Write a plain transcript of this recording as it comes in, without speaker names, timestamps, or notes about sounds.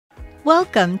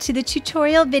Welcome to the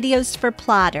tutorial videos for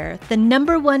Plottr, the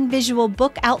 #1 visual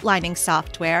book outlining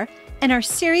software, and our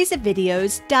series of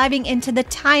videos diving into the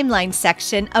timeline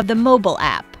section of the mobile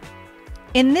app.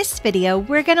 In this video,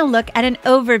 we're going to look at an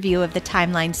overview of the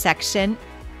timeline section.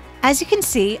 As you can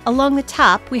see, along the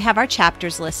top we have our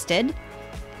chapters listed,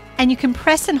 and you can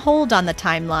press and hold on the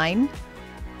timeline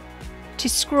to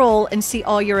scroll and see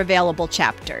all your available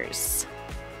chapters.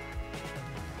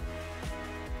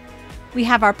 We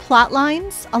have our plot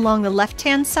lines along the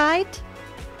left-hand side.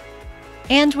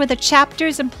 And where the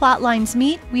chapters and plot lines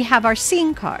meet, we have our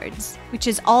scene cards, which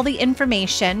is all the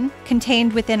information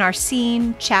contained within our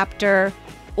scene, chapter,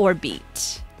 or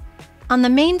beat. On the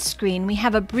main screen, we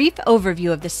have a brief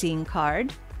overview of the scene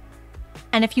card.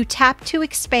 And if you tap to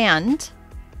expand,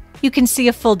 you can see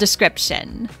a full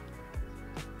description.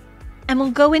 And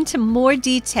we'll go into more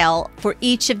detail for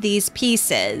each of these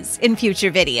pieces in future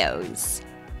videos.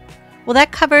 Well,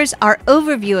 that covers our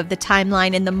overview of the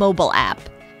timeline in the mobile app.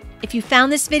 If you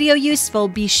found this video useful,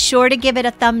 be sure to give it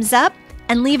a thumbs up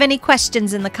and leave any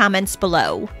questions in the comments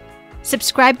below.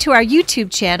 Subscribe to our YouTube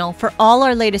channel for all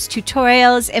our latest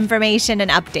tutorials, information,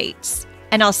 and updates.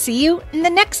 And I'll see you in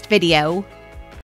the next video.